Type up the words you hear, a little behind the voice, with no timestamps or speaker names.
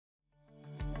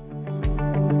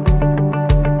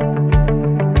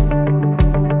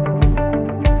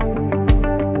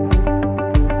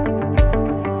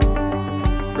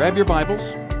have your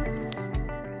Bibles?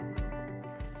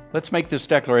 Let's make this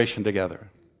declaration together.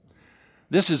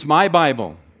 This is my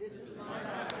Bible.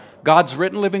 God's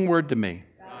written living word to me.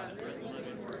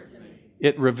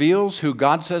 It reveals who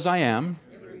God says I am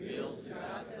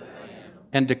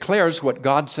and declares what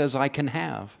God says I can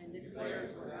have.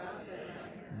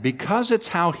 Because it's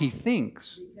how He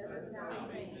thinks,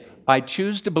 I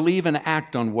choose to believe and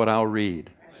act on what I'll read.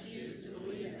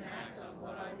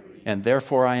 And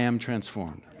therefore I am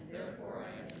transformed.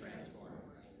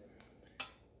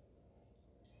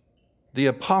 The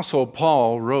Apostle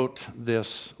Paul wrote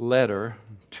this letter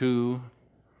to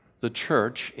the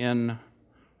church in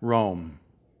Rome.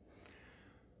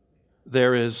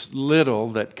 There is little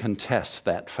that contests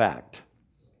that fact.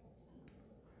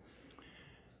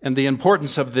 And the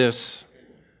importance of this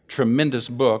tremendous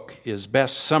book is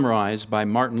best summarized by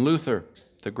Martin Luther,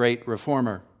 the great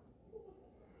reformer,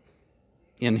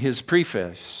 in his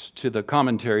preface to the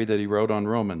commentary that he wrote on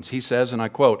Romans. He says, and I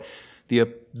quote,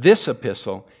 "This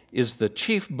epistle is the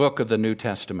chief book of the New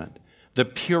Testament, the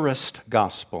purest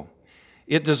gospel.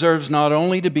 It deserves not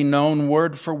only to be known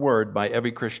word for word by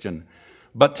every Christian,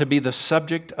 but to be the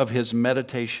subject of his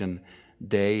meditation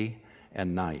day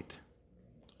and night."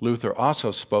 Luther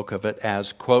also spoke of it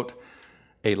as, quote,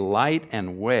 "a light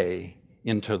and way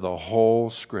into the whole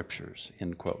Scriptures,"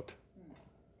 end quote.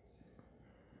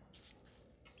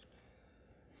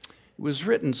 It was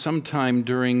written sometime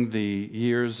during the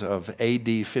years of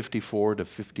AD 54 to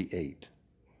 58.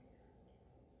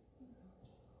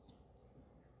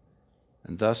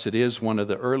 And thus it is one of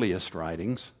the earliest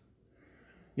writings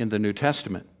in the New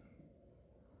Testament.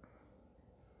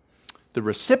 The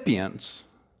recipients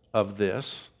of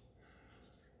this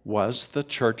was the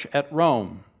church at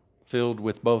Rome, filled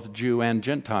with both Jew and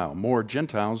Gentile, more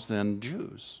Gentiles than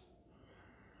Jews.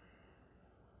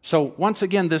 So once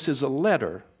again, this is a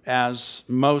letter, as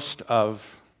most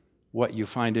of what you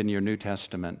find in your New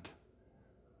Testament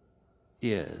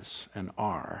is and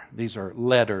are. These are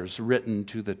letters written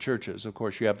to the churches. Of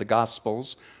course, you have the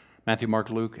Gospels, Matthew, Mark,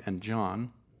 Luke, and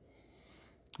John.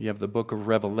 You have the book of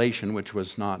Revelation, which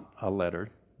was not a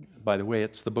letter. By the way,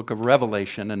 it's the book of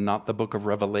Revelation and not the book of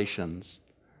Revelations.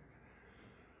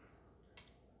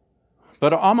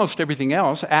 But almost everything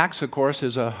else, Acts, of course,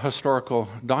 is a historical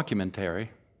documentary,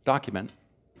 documenting,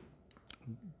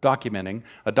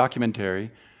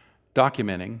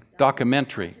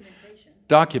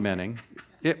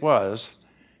 it was,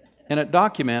 and it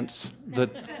documents the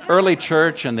early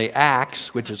church and the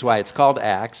Acts, which is why it's called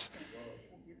Acts,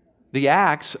 the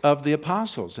Acts of the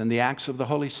apostles and the Acts of the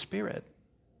Holy Spirit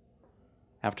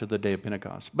after the day of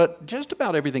Pentecost. But just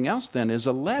about everything else then is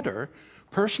a letter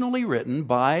personally written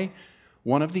by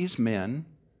one of these men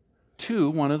to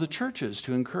one of the churches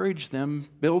to encourage them,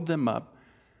 build them up,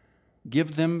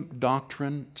 give them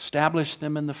doctrine, establish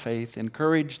them in the faith,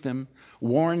 encourage them,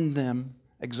 warn them,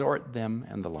 exhort them,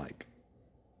 and the like.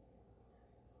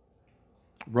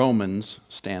 Romans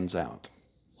stands out.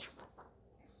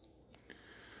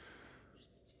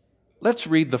 Let's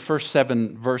read the first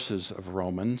 7 verses of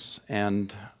Romans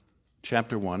and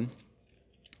chapter 1.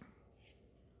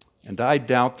 And I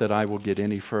doubt that I will get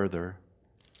any further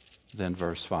than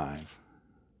verse 5.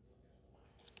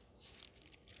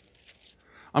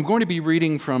 I'm going to be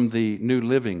reading from the New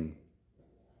Living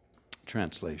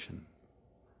Translation.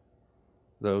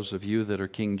 Those of you that are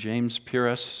King James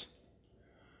purists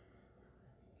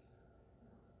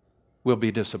will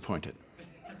be disappointed.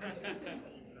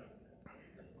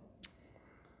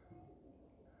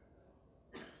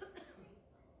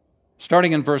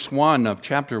 Starting in verse 1 of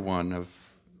chapter 1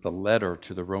 of the letter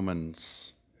to the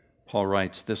Romans, Paul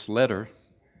writes, "This letter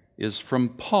is from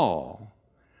Paul,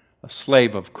 a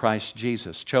slave of Christ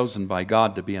Jesus, chosen by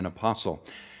God to be an apostle,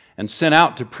 and sent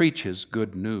out to preach His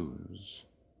good news.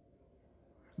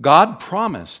 God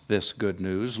promised this good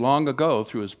news long ago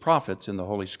through His prophets in the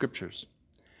Holy Scriptures.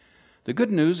 The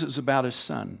good news is about His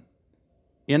Son.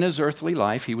 In His earthly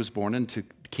life, He was born into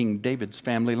King David's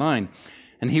family line,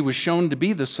 and He was shown to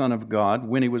be the Son of God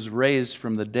when He was raised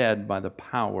from the dead by the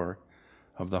power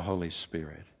of the Holy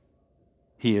Spirit.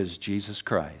 He is Jesus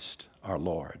Christ, our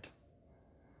Lord.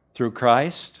 Through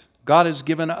Christ, God has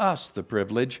given us the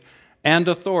privilege and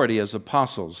authority as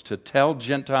apostles to tell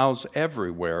Gentiles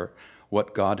everywhere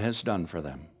what God has done for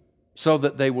them, so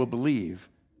that they will believe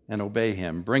and obey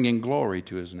Him, bringing glory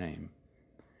to His name.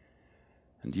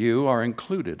 And you are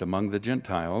included among the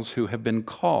Gentiles who have been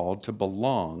called to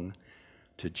belong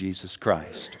to Jesus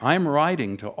Christ. I am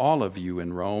writing to all of you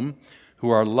in Rome who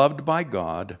are loved by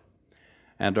God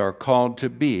and are called to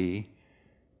be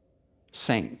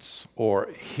saints, or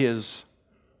His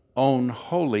own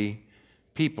holy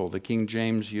people. The King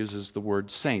James uses the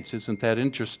word saints. Isn't that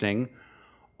interesting?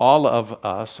 All of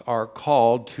us are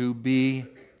called to be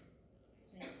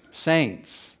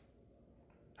saints.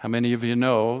 How many of you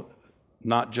know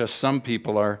not just some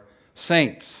people are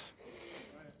saints?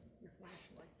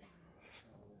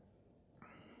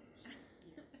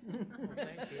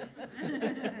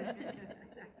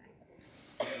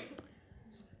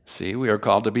 See, we are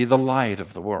called to be the light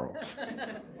of the world.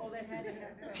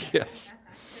 Yes.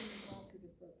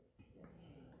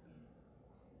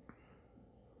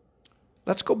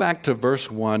 Let's go back to verse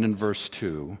 1 and verse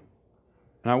 2.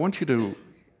 And I want you to,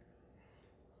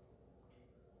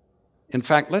 in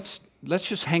fact, let's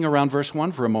just hang around verse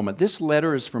 1 for a moment. This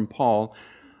letter is from Paul,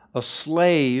 a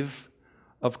slave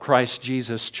of Christ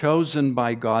Jesus, chosen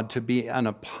by God to be an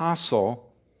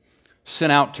apostle,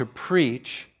 sent out to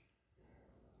preach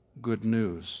good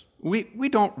news. We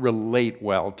don't relate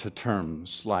well to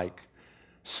terms like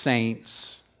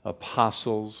saints,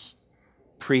 apostles,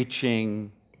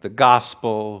 preaching, the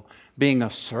gospel, being a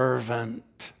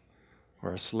servant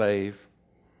or a slave.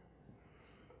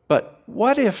 But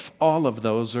what if all of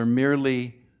those are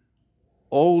merely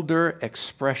older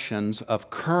expressions of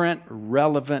current,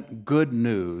 relevant good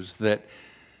news that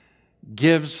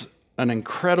gives an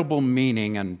incredible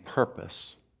meaning and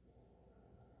purpose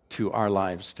to our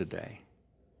lives today?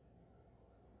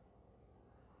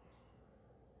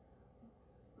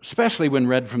 Especially when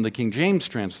read from the King James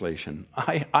translation,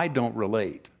 I don't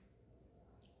relate.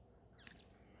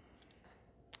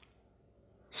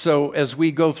 So as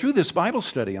we go through this Bible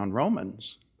study on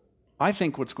Romans, I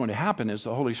think what's going to happen is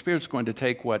the Holy Spirit's going to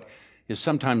take what is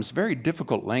sometimes very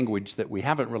difficult language that we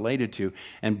haven't related to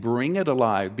and bring it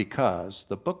alive, because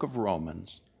the book of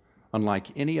Romans, unlike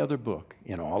any other book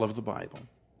in all of the Bible,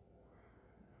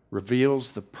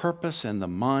 reveals the purpose and the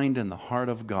mind and the heart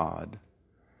of God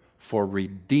for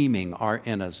redeeming our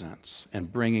innocence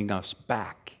and bringing us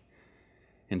back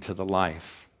into the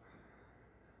life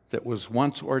that was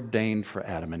once ordained for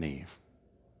Adam and Eve.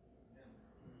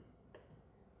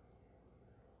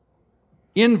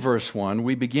 In verse 1,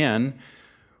 we begin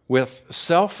with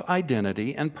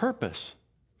self-identity and purpose.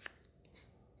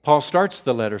 Paul starts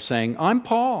the letter saying, I'm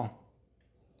Paul.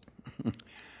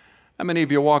 How many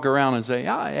of you walk around and say,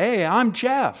 hey, I'm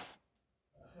Jeff?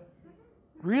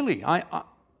 Really,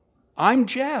 I'm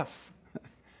Jeff.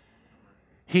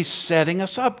 He's setting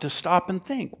us up to stop and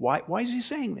think. Why is he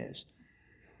saying this?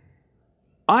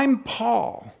 I'm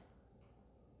Paul.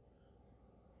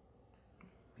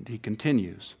 And he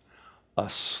continues, a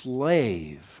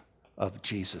slave of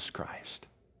Jesus Christ.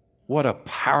 What a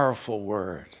powerful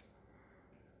word.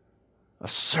 A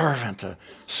servant, a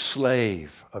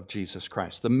slave of Jesus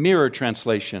Christ. The Mirror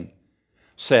translation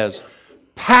says,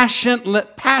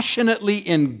 passionately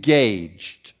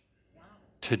engaged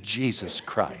to Jesus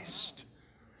Christ.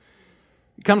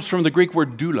 It comes from the Greek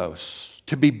word doulos,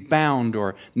 to be bound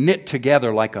or knit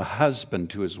together like a husband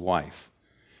to his wife.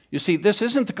 You see, this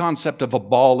isn't the concept of a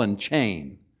ball and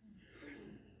chain.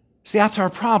 See, that's our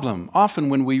problem. Often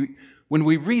when we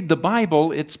read the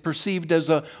Bible, it's perceived as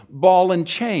a ball and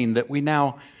chain that we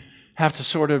now have to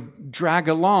sort of drag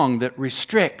along that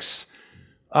restricts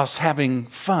us having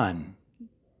fun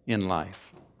in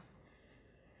life.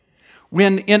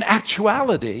 When in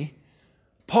actuality,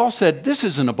 Paul said, this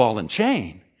isn't a ball and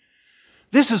chain.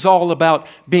 This is all about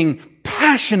being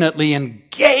passionately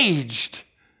engaged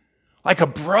like a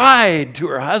bride to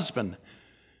her husband.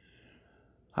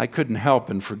 I couldn't help,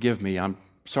 and forgive me, I'm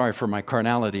sorry for my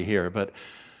carnality here, but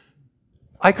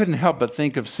I couldn't help but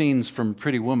think of scenes from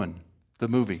Pretty Woman, the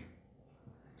movie.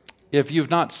 If you've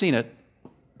not seen it,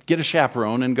 get a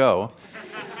chaperone and go.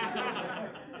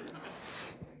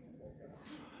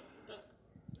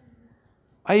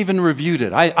 I even reviewed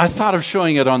it. I thought of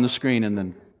showing it on the screen and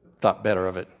then thought better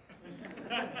of it.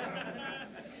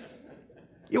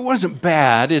 It wasn't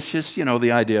bad. It's just,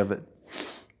 the idea of it.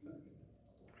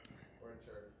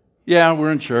 Yeah,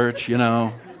 we're in church,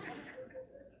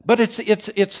 But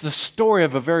it's the story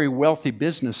of a very wealthy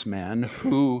businessman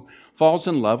who falls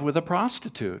in love with a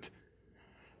prostitute.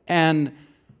 And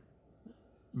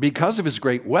because of his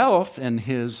great wealth and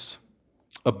his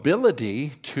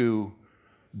ability to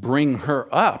bring her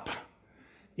up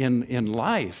in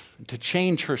life, to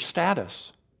change her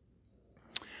status,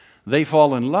 they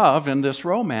fall in love, and this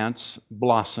romance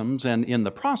blossoms, and in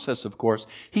the process, of course,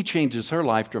 he changes her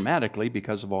life dramatically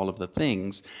because of all of the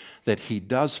things that he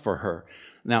does for her.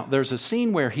 Now, there's a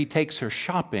scene where he takes her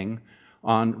shopping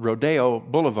on Rodeo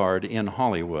Boulevard in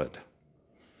Hollywood.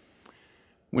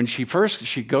 When she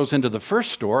goes into the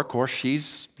first store, of course, she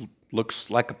looks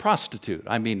like a prostitute.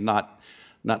 I mean, not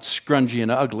not scrungy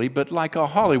and ugly, but like a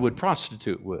Hollywood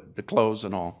prostitute would, the clothes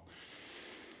and all.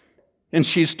 And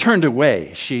she's turned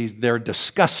away. They're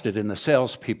disgusted, and the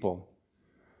salespeople,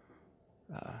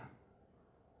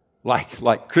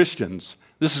 like Christians,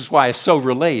 this is why I so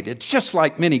relate. It's just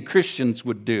like many Christians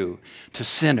would do to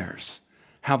sinners,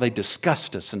 how they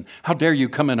disgust us, and how dare you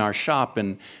come in our shop,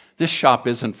 and this shop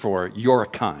isn't for your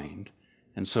kind.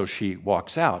 And so she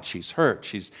walks out. She's hurt.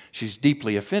 She's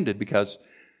deeply offended because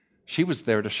she was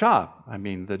there to shop. I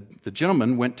mean, the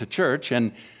gentleman went to church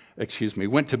and,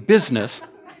 went to business,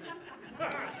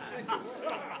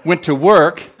 went to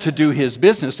work to do his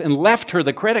business and left her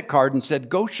the credit card and said,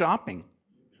 go shopping.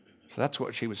 So that's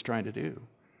what she was trying to do.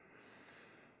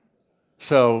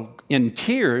 So in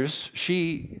tears,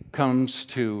 she comes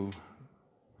to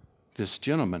this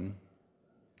gentleman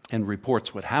and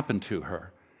reports what happened to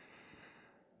her.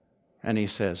 And he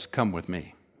says, come with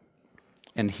me.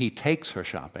 And he takes her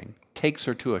shopping, takes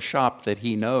her to a shop that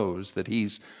he knows that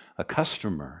he's a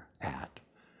customer at.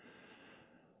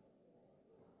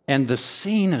 And the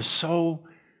scene is so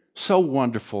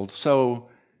wonderful, so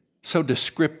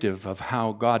descriptive of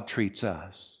how God treats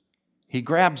us. He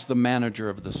grabs the manager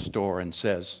of the store and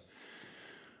says,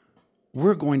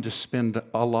 we're going to spend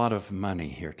a lot of money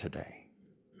here today.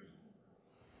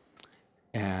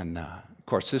 And of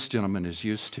course, this gentleman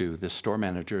this store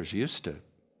manager is used to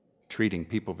treating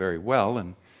people very well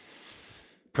and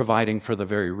providing for the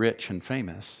very rich and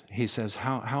famous. He says,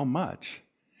 how much?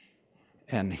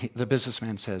 And the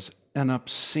businessman says, an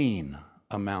obscene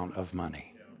amount of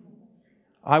money.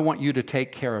 I want you to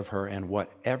take care of her, and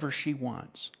whatever she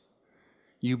wants,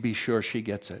 you be sure she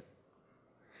gets it.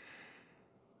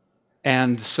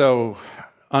 And so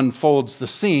unfolds the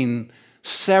scene.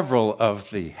 Several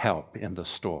of the help in the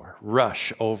store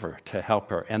rush over to help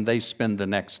her, and they spend the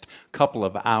next couple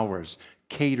of hours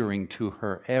catering to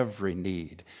her every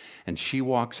need. And she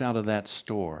walks out of that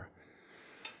store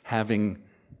having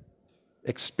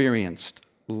experienced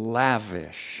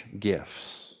lavish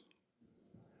gifts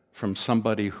from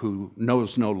somebody who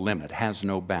knows no limit, has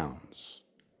no bounds.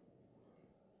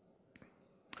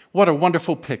 What a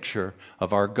wonderful picture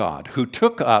of our God, who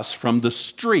took us from the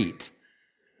street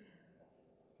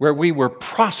where we were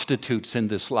prostitutes in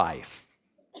this life,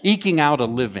 eking out a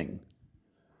living.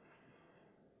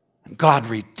 And God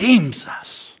redeems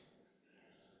us.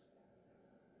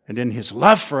 And in his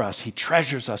love for us, he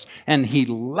treasures us, and he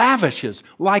lavishes,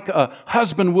 like a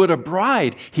husband would a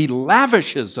bride, he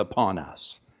lavishes upon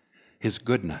us his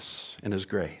goodness and his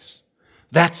grace.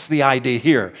 That's the idea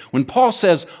here. When Paul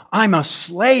says, I'm a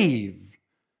slave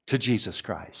to Jesus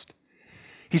Christ,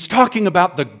 he's talking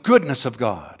about the goodness of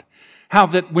God. How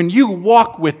that when you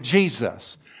walk with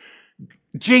Jesus,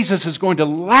 Jesus is going to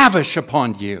lavish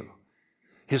upon you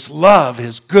his love,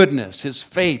 his goodness, his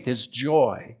faith, his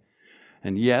joy.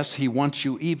 And yes, he wants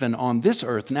you even on this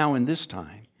earth, now in this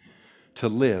time, to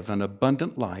live an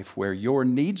abundant life where your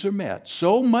needs are met,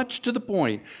 so much to the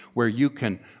point where you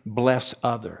can bless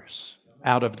others.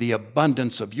 Out of the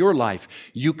abundance of your life,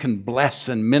 you can bless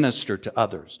and minister to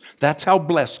others. That's how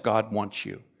blessed God wants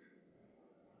you.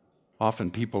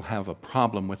 Often people have a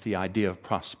problem with the idea of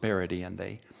prosperity, and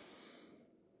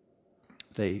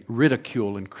they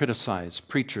ridicule and criticize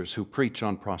preachers who preach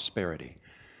on prosperity.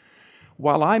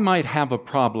 While I might have a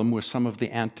problem with some of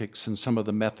the antics and some of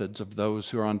the methods of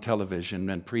those who are on television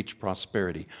and preach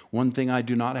prosperity, one thing I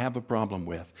do not have a problem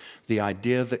with, the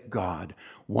idea that God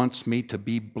wants me to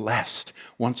be blessed,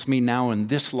 wants me now in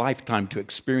this lifetime to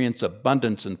experience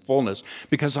abundance and fullness,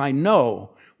 because I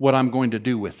know what I'm going to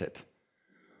do with it.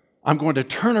 I'm going to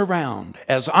turn around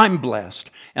as I'm blessed,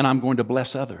 and I'm going to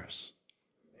bless others.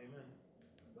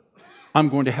 Amen. I'm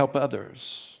going to help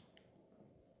others.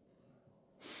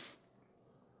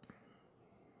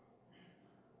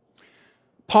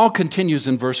 Paul continues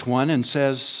in verse 1 and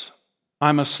says,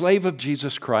 I'm a slave of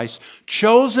Jesus Christ,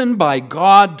 chosen by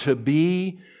God to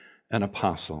be an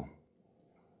apostle.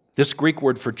 This Greek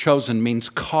word for chosen means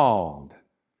called,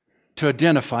 to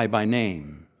identify by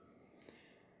name.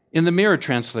 In the Mirror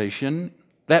translation,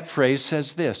 that phrase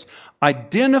says this,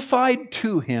 identified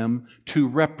to him to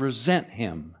represent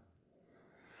him.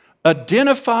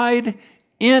 Identified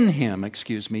in him,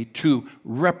 to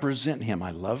represent him.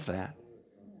 I love that.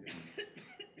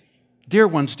 Dear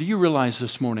ones, do you realize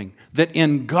this morning that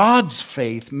in God's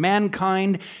faith,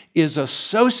 mankind is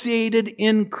associated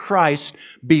in Christ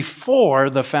before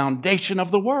the foundation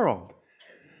of the world?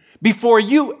 Before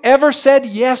you ever said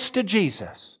yes to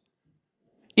Jesus,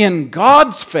 in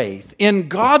God's faith, in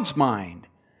God's mind,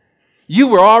 you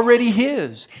were already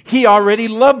his. He already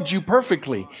loved you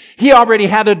perfectly. He already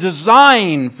had a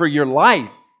design for your life.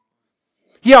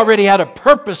 He already had a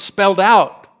purpose spelled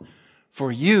out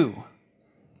for you.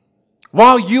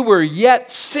 While you were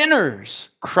yet sinners,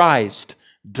 Christ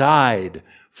died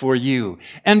for you.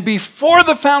 And before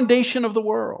the foundation of the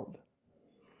world,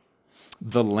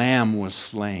 the Lamb was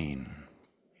slain.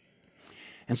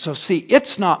 And so, see,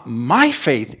 it's not my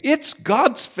faith, it's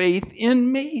God's faith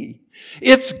in me.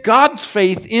 It's God's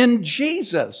faith in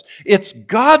Jesus. It's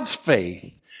God's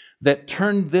faith that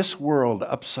turned this world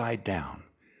upside down,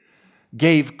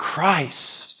 gave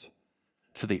Christ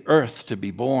to the earth to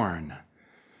be born,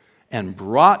 and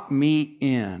brought me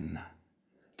in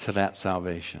to that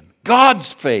salvation.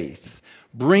 God's faith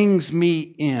brings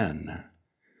me in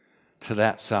to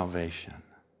that salvation.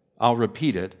 I'll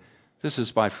repeat it. This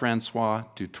is by Francois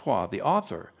Dutoit, the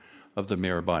author of the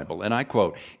Mirror Bible. And I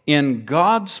quote, "In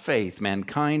God's faith,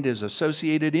 mankind is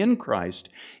associated in Christ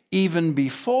even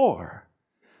before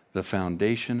the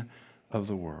foundation of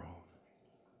the world."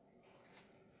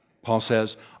 Paul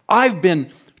says, I've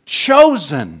been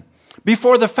chosen.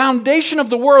 Before the foundation of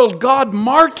the world, God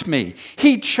marked me.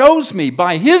 He chose me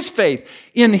by His faith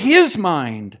in His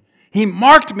mind. He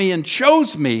marked me and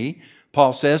chose me,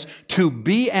 Paul says, to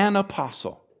be an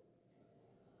apostle.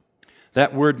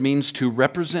 That word means to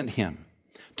represent Him,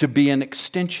 to be an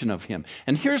extension of Him.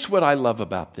 And here's what I love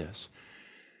about this.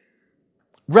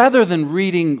 Rather than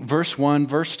reading verse 1,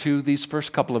 verse 2, these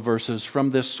first couple of verses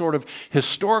from this sort of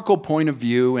historical point of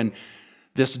view and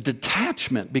this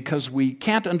detachment, because we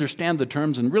can't understand the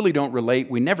terms and really don't relate.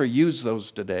 We never use those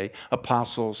today.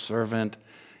 Apostle, servant,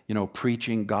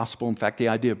 preaching, gospel. In fact, the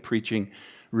idea of preaching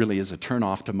really is a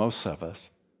turnoff to most of us.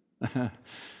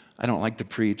 I don't like to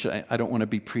preach. I don't want to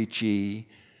be preachy.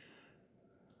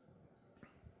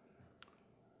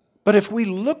 But if we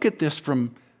look at this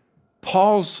from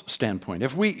Paul's standpoint,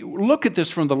 if we look at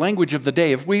this from the language of the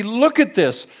day, if we look at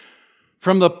this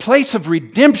from the place of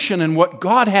redemption and what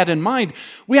God had in mind,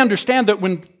 we understand that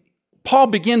when Paul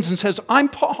begins and says, I'm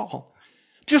Paul,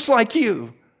 just like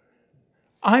you.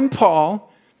 I'm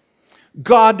Paul.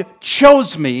 God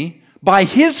chose me by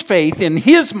His faith in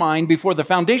His mind before the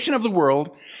foundation of the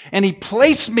world, and He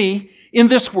placed me in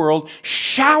this world,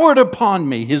 showered upon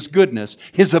me His goodness,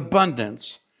 His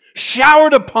abundance,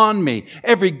 showered upon me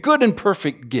every good and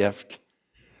perfect gift.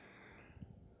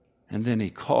 And then He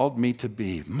called me to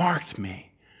be, marked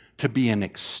me to be an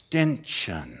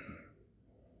extension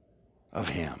of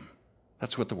Him.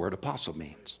 That's what the word apostle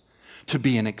means, to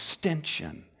be an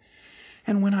extension.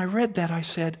 And when I read that, I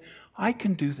said, I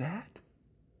can do that.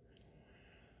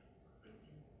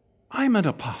 I'm an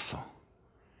apostle.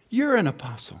 You're an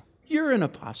apostle. You're an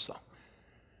apostle.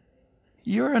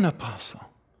 You're an apostle.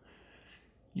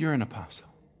 You're an apostle.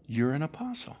 You're an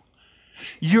apostle.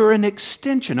 You're an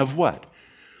extension of what?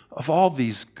 Of all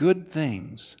these good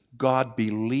things God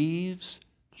believes,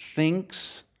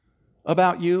 thinks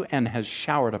about you, and has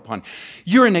showered upon.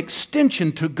 You're an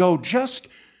extension to go just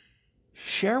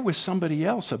share with somebody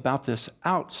else about this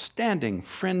outstanding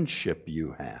friendship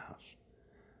you have.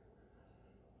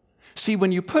 See,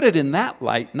 when you put it in that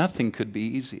light, nothing could be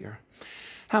easier.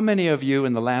 How many of you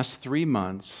in the last 3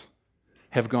 months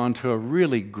have gone to a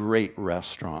really great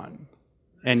restaurant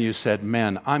and you said,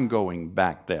 man, I'm going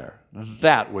back there.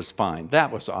 That was fine.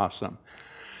 That was awesome.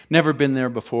 Never been there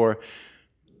before,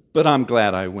 but I'm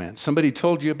glad I went. Somebody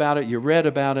told you about it, you read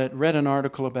about it, read an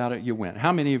article about it, you went.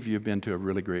 How many of you have been to a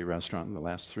really great restaurant in the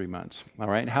last 3 months? All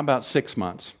right, how about 6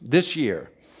 months? This year,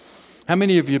 how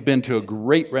many of you have been to a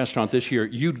great restaurant this year?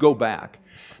 You'd go back.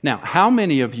 Now, how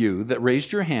many of you that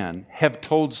raised your hand have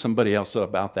told somebody else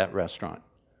about that restaurant?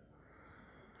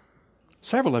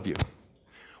 Several of you.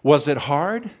 Was it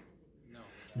hard? No.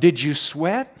 Did you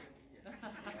sweat?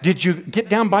 Did you get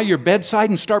down by your bedside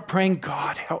and start praying,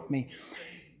 God, help me?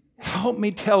 Help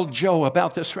me tell Joe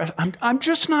about this restaurant. I'm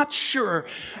just not sure.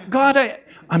 God,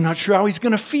 I'm not sure how he's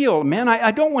going to feel. Man,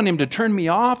 I don't want him to turn me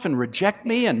off and reject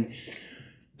me and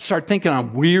start thinking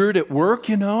I'm weird at work,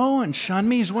 and shun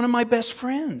me. He's one of my best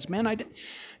friends. Man,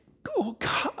 oh,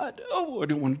 God. Oh, I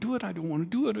don't want to do it. I don't want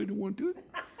to do it. I don't want to do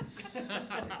it.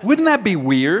 Wouldn't that be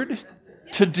weird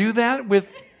to do that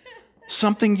with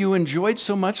something you enjoyed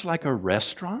so much like a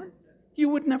restaurant? You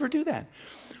would never do that.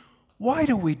 Why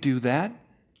do we do that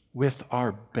with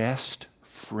our best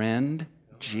friend,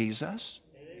 Jesus?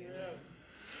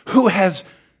 Who has,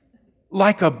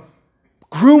 like a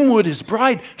groom would his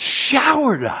bride,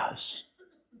 showered us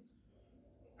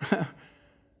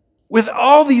with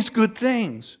all these good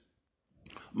things,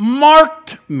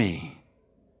 marked me.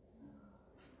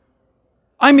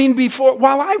 I mean,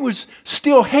 while I was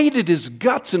still hated his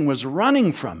guts and was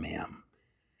running from him,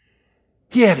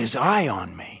 he had his eye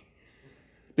on me.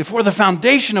 Before the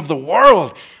foundation of the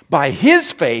world, by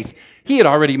his faith, he had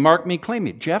already marked me, claimed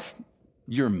me. Jeff,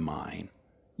 you're mine.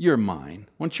 You're mine.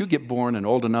 Once you get born and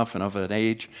old enough and of an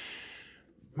age,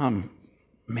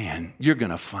 man, you're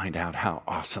going to find out how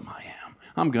awesome I am.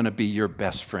 I'm going to be your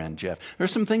best friend, Jeff.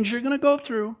 There's some things you're going to go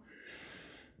through,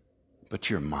 but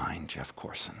you're mine, Jeff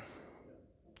Corson.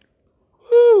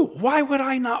 Woo! Why would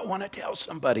I not want to tell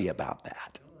somebody about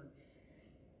that?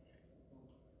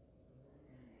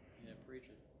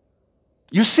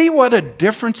 You see what a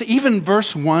difference even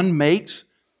verse 1 makes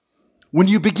when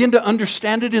you begin to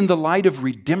understand it in the light of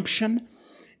redemption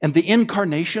and the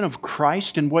incarnation of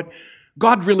Christ and what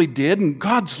God really did and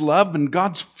God's love and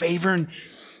God's favor.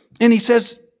 And he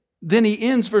says, then he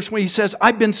ends verse 1, he says,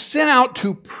 I've been sent out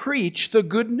to preach the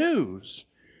good news.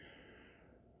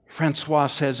 Francois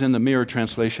says in the Mirror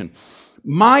translation,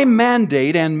 my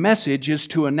mandate and message is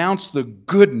to announce the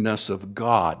goodness of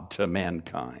God to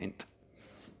mankind.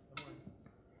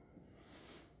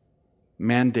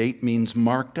 Mandate means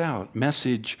marked out.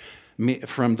 Message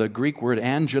from the Greek word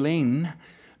angeline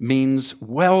means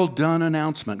well done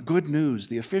announcement, good news,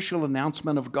 the official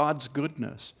announcement of God's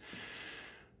goodness.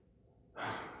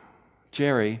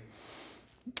 Jerry,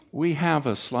 we have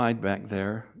a slide back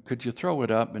there. Could you throw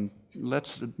it up and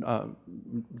let's,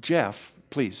 Jeff,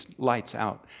 please, lights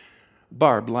out.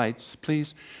 Barb, lights,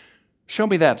 please. Show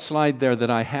me that slide there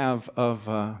that I have of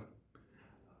an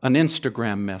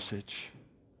Instagram message.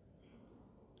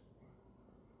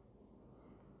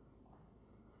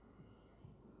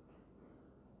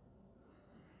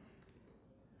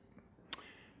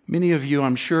 Many of you,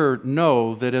 I'm sure,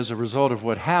 know that as a result of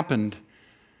what happened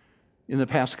in the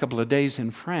past couple of days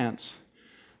in France,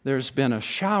 there's been a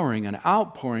showering, an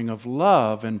outpouring of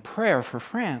love and prayer for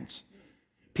France.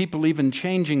 People even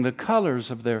changing the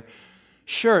colors of their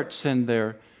shirts and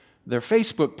their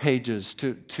Facebook pages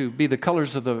to be the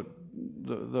colors of the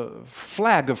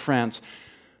flag of France.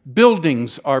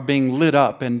 Buildings are being lit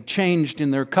up and changed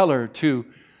in their color to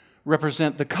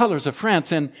represent the colors of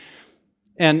France.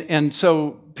 And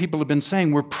so people have been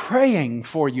saying, we're praying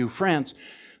for you, France.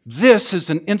 This is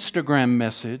an Instagram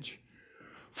message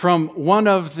from one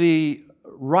of the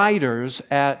writers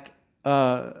at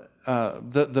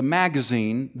the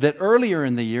magazine that earlier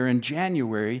in the year, in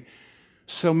January,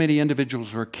 so many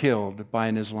individuals were killed by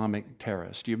an Islamic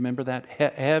terrorist. Do you remember that?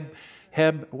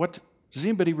 What? Does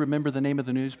anybody remember the name of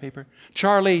the newspaper?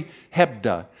 Charlie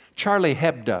Hebdo. Charlie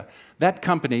Hebdo. That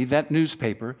company, that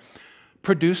newspaper,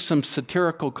 produced some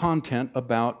satirical content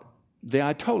about the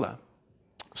Ayatollah.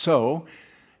 So,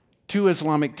 2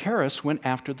 Islamic terrorists went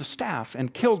after the staff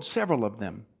and killed several of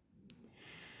them.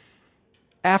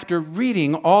 After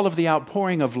reading all of the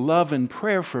outpouring of love and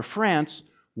prayer for France,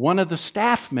 one of the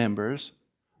staff members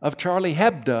of Charlie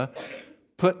Hebdo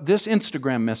put this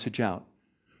Instagram message out.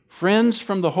 Friends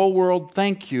from the whole world,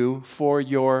 thank you for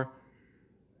your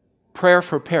prayer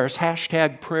for Paris,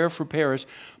 hashtag prayer for Paris.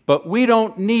 But we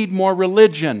don't need more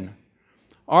religion.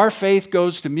 Our faith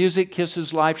goes to music,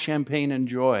 kisses, life, champagne, and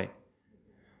joy.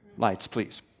 Lights,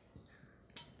 please.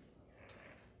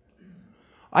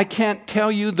 I can't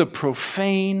tell you the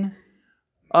profane,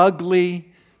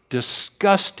 ugly,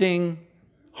 disgusting,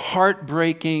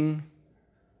 heartbreaking,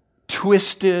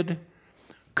 twisted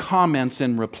comments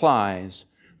and replies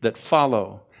that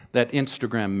follow that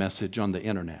Instagram message on the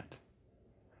internet.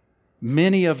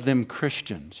 Many of them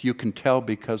Christians, you can tell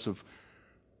because of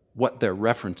what they're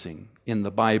referencing in the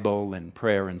Bible and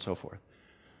prayer and so forth.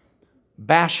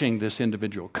 Bashing this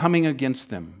individual, coming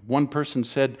against them. One person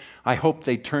said, I hope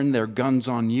they turn their guns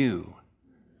on you.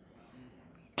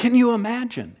 Can you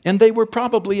imagine? And they were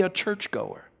probably a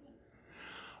churchgoer.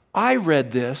 I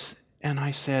read this and I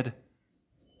said,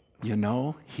 you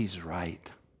know, he's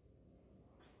right.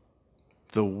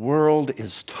 The world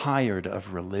is tired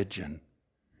of religion.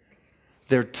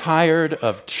 They're tired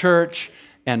of church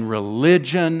and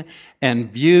religion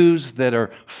and views that are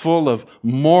full of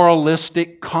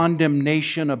moralistic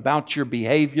condemnation about your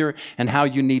behavior and how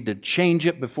you need to change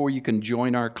it before you can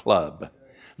join our club.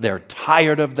 They're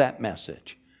tired of that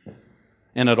message.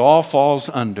 And it all falls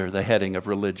under the heading of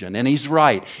religion. And he's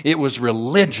right. It was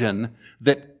religion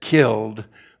that killed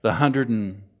the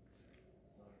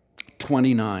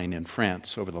 129 in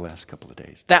France over the last couple of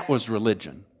days. That was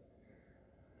religion.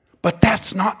 But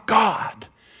that's not God.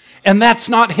 And that's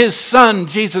not his son,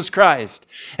 Jesus Christ.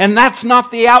 And that's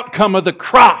not the outcome of the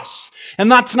cross.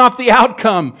 And that's not the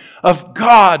outcome of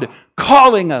God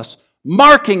calling us,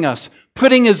 marking us,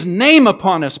 putting his name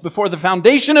upon us before the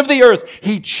foundation of the earth.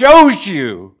 He chose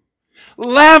you,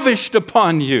 lavished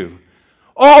upon you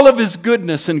all of his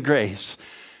goodness and grace.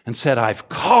 and said, I've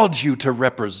called you to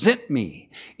represent me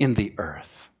in the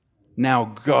earth. Now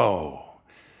go,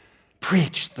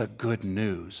 preach the good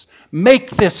news.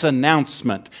 Make this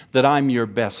announcement that I'm your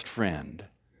best friend.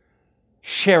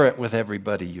 Share it with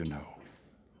everybody you know.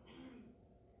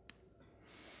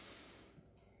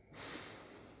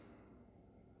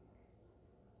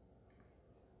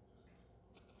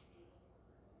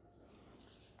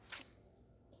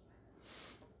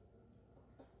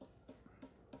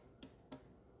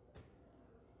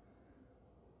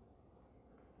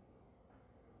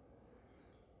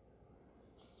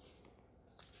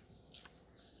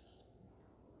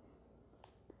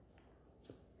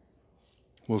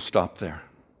 We'll stop there.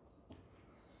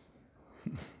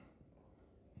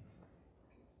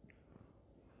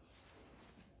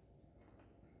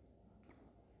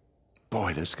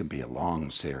 Boy, this could be a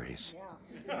long series.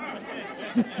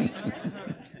 Yeah.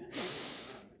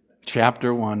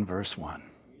 Chapter 1, verse 1.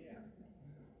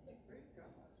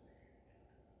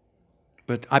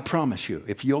 But I promise you,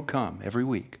 if you'll come every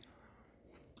week,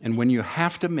 and when you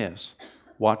have to miss,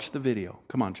 watch the video.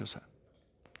 Come on, Josiah.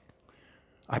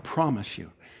 I promise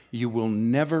you, you will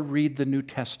never read the New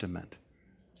Testament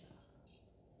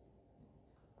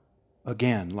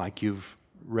again like you've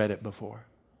read it before.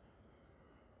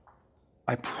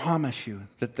 I promise you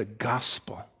that the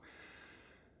gospel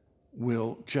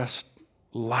will just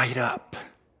light up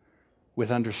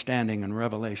with understanding and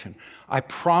revelation. I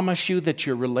promise you that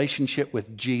your relationship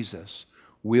with Jesus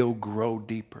will grow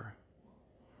deeper.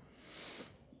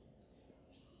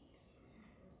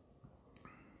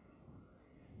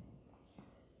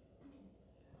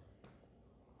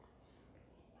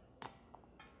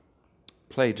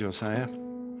 Play, Josiah.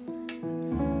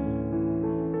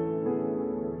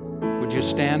 Would you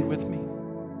stand with me?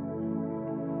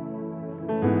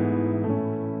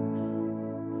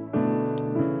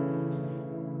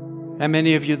 And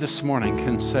many of you this morning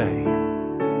can say,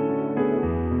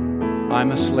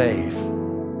 I'm a slave.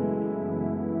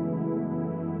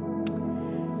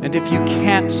 And if you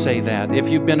can't say that, if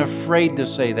you've been afraid to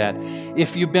say that,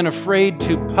 if you've been afraid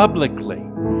to publicly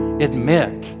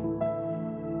admit,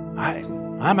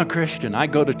 I'm a Christian, I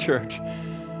go to church.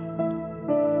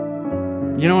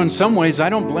 You know, in some ways, I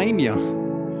don't blame you.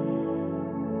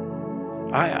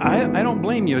 I don't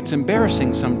blame you. It's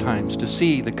embarrassing sometimes to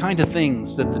see the kind of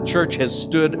things that the church has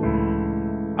stood,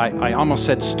 I almost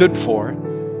said stood for.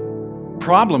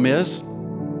 Problem is,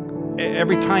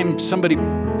 every time somebody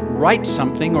writes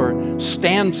something or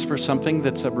stands for something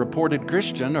that's a reported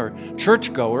Christian or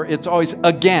churchgoer, it's always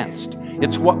against.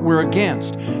 It's what we're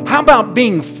against. How about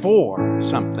being for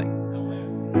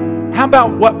something? How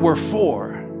about what we're for?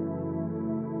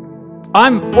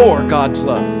 I'm for God's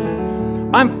love.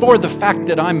 I'm for the fact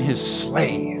that I'm His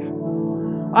slave.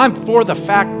 I'm for the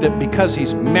fact that because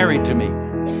He's married to me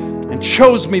and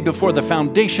chose me before the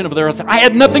foundation of the earth, I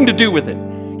had nothing to do with it.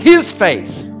 His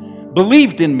faith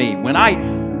believed in me when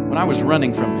I was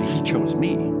running from Him. He chose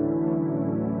me.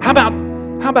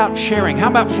 How about sharing? How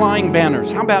about flying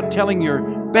banners? How about telling your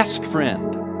best friend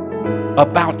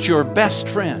about your best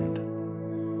friend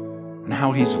and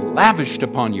how He's lavished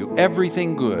upon you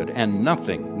everything good and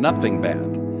nothing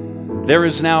bad? There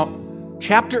is now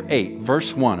chapter 8,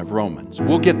 verse 1 of Romans.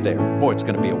 We'll get there. Boy, it's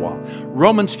going to be a while.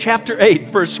 Romans chapter 8,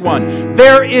 verse 1.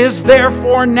 There is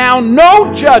therefore now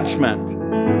no judgment.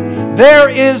 There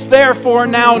is therefore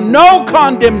now no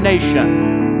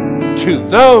condemnation to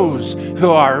those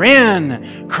who are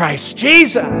in Christ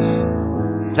Jesus.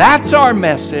 That's our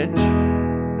message.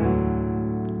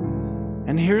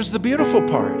 And here's the beautiful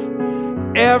part.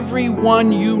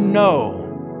 Everyone you know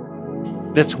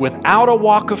that's without a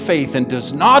walk of faith and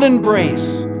does not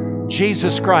embrace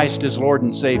Jesus Christ as Lord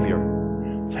and Savior,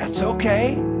 that's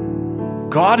okay.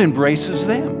 God embraces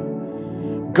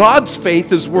them. God's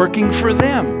faith is working for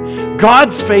them.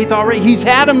 God's faith already, He's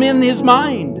had them in His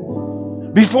mind.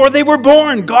 Before they were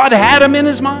born, God had them in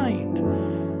His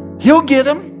mind. He'll get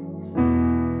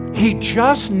them. He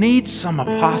just needs some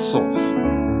apostles.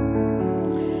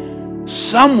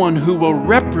 Someone who will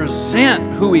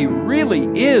represent who He really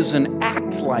is and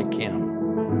act like Him.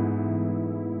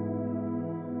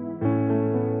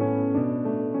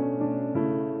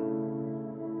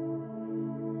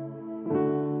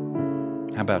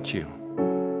 How about you?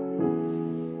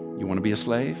 You want to be a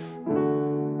slave?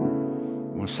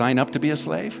 You want to sign up to be a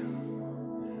slave?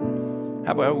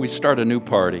 How about we start a new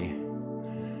party?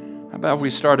 How about we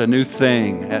start a new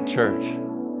thing at church?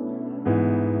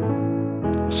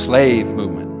 A slave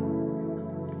movement.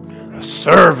 A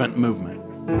servant movement.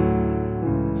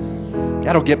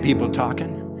 That'll get people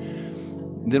talking.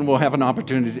 Then we'll have an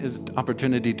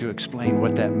opportunity to explain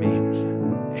what that means.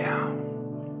 Yeah.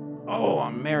 oh,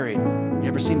 I'm married. You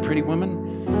ever seen Pretty Woman?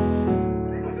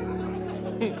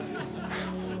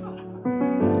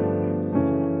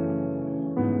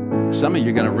 Some of you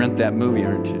are going to rent that movie,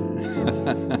 aren't you?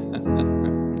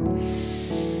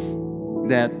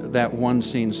 That one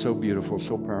scene, so beautiful,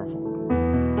 so powerful.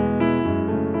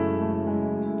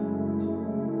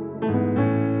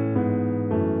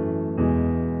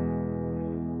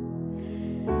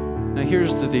 Now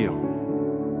here's the deal.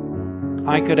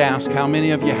 I could ask how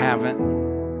many of you haven't,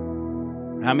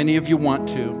 how many of you want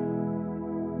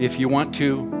to. If you want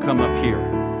to, come up here.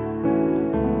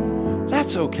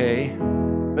 That's okay,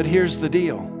 but here's the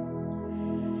deal.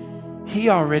 He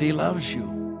already loves you.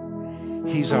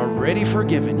 He's already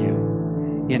forgiven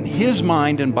you. In His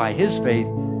mind and by His faith,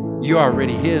 you're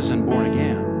already His and born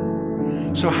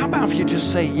again. So how about if you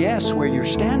just say yes where you're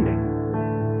standing?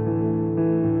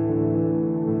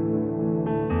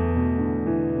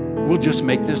 We'll just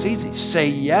make this easy. Say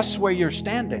yes where you're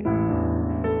standing.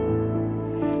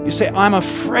 You say, I'm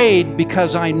afraid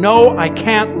because I know I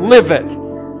can't live it.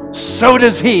 So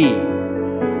does He.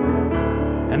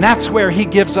 And that's where He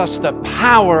gives us the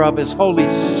power of His Holy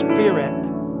Spirit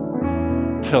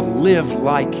to live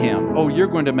like Him. Oh, you're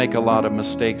going to make a lot of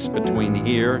mistakes between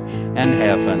here and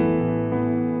heaven.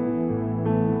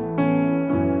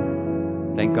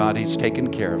 Thank God He's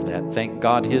taken care of that. Thank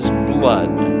God His blood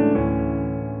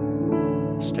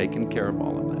has taken care of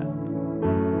all of that.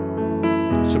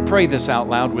 So pray this out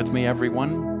loud with me,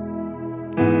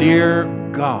 everyone. Dear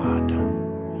God,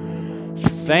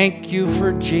 thank you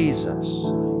for Jesus.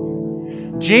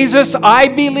 Jesus, I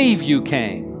believe you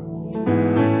came.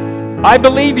 I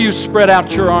believe you spread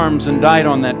out your arms and died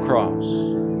on that cross.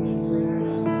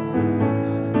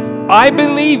 I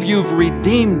believe you've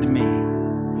redeemed me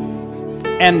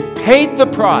and paid the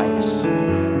price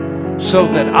so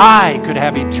that I could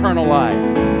have eternal life.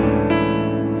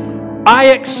 I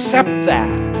accept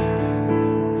that.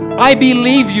 I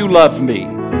believe you love me.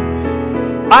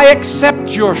 I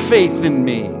accept your faith in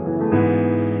me.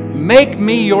 Make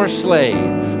me your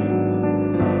slave.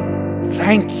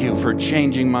 Thank you for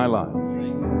changing my life.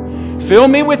 Fill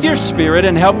me with your Spirit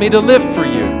and help me to live for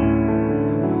you.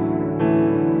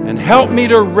 And help me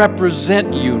to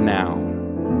represent you now.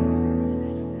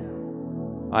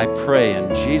 I pray in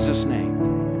Jesus' name.